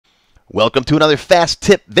Welcome to another Fast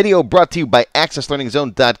Tip video brought to you by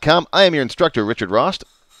accesslearningzone.com. I am your instructor, Richard Rost.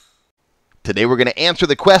 Today we're going to answer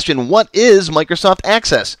the question, what is Microsoft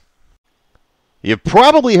Access? You've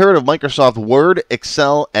probably heard of Microsoft Word,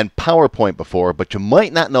 Excel, and PowerPoint before, but you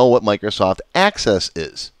might not know what Microsoft Access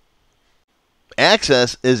is.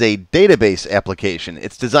 Access is a database application.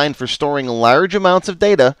 It's designed for storing large amounts of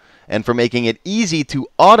data and for making it easy to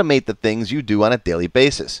automate the things you do on a daily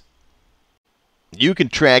basis. You can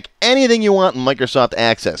track anything you want in Microsoft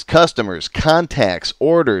Access. Customers, contacts,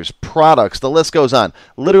 orders, products, the list goes on.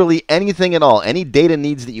 Literally anything at all, any data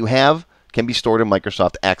needs that you have can be stored in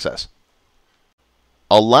Microsoft Access.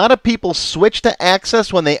 A lot of people switch to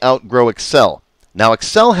Access when they outgrow Excel. Now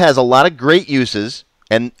Excel has a lot of great uses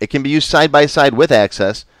and it can be used side by side with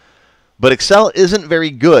Access, but Excel isn't very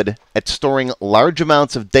good at storing large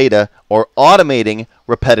amounts of data or automating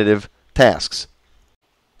repetitive tasks.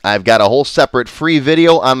 I've got a whole separate free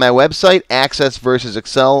video on my website, Access versus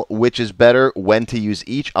Excel, which is better, when to use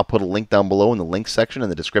each. I'll put a link down below in the link section in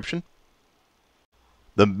the description.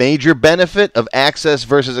 The major benefit of Access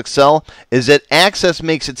versus Excel is that Access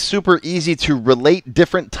makes it super easy to relate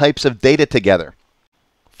different types of data together.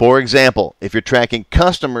 For example, if you're tracking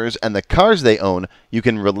customers and the cars they own, you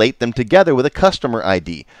can relate them together with a customer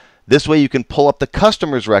ID. This way you can pull up the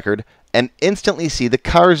customer's record and instantly see the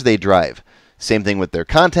cars they drive. Same thing with their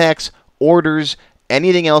contacts, orders,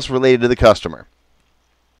 anything else related to the customer.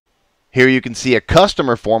 Here you can see a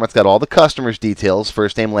customer form. It's got all the customer's details,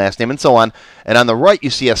 first name, last name, and so on. And on the right,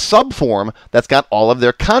 you see a subform that's got all of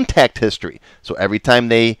their contact history. So every time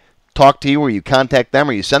they talk to you or you contact them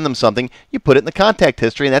or you send them something, you put it in the contact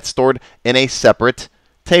history, and that's stored in a separate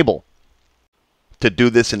table. To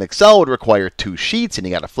do this in Excel would require 2 sheets, and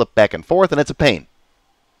you got to flip back and forth, and it's a pain.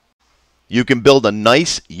 You can build a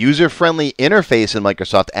nice, user-friendly interface in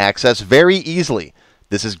Microsoft Access very easily.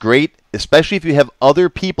 This is great, especially if you have other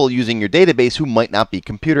people using your database who might not be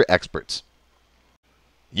computer experts.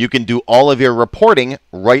 You can do all of your reporting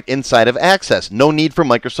right inside of Access. No need for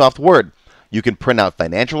Microsoft Word. You can print out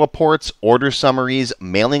financial reports, order summaries,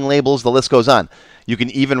 mailing labels, the list goes on. You can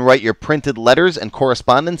even write your printed letters and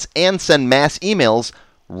correspondence and send mass emails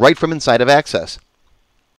right from inside of Access.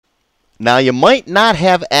 Now, you might not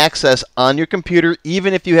have Access on your computer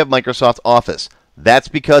even if you have Microsoft Office. That's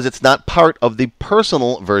because it's not part of the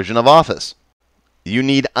personal version of Office. You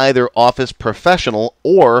need either Office Professional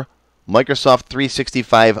or Microsoft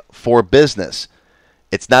 365 for Business.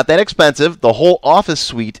 It's not that expensive. The whole Office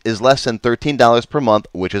suite is less than $13 per month,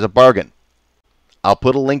 which is a bargain. I'll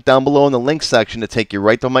put a link down below in the link section to take you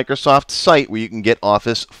right to Microsoft's site where you can get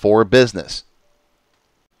Office for Business.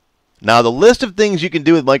 Now, the list of things you can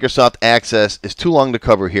do with Microsoft Access is too long to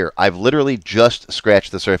cover here. I've literally just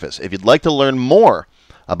scratched the surface. If you'd like to learn more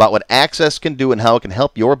about what Access can do and how it can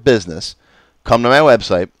help your business, come to my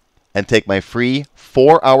website and take my free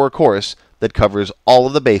 4-hour course that covers all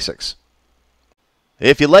of the basics.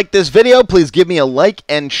 If you like this video, please give me a like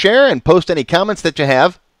and share and post any comments that you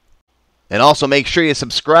have. And also make sure you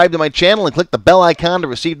subscribe to my channel and click the bell icon to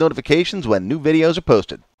receive notifications when new videos are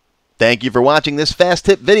posted. Thank you for watching this Fast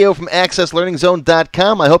Tip video from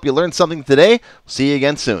accesslearningzone.com. I hope you learned something today. See you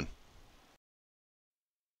again soon.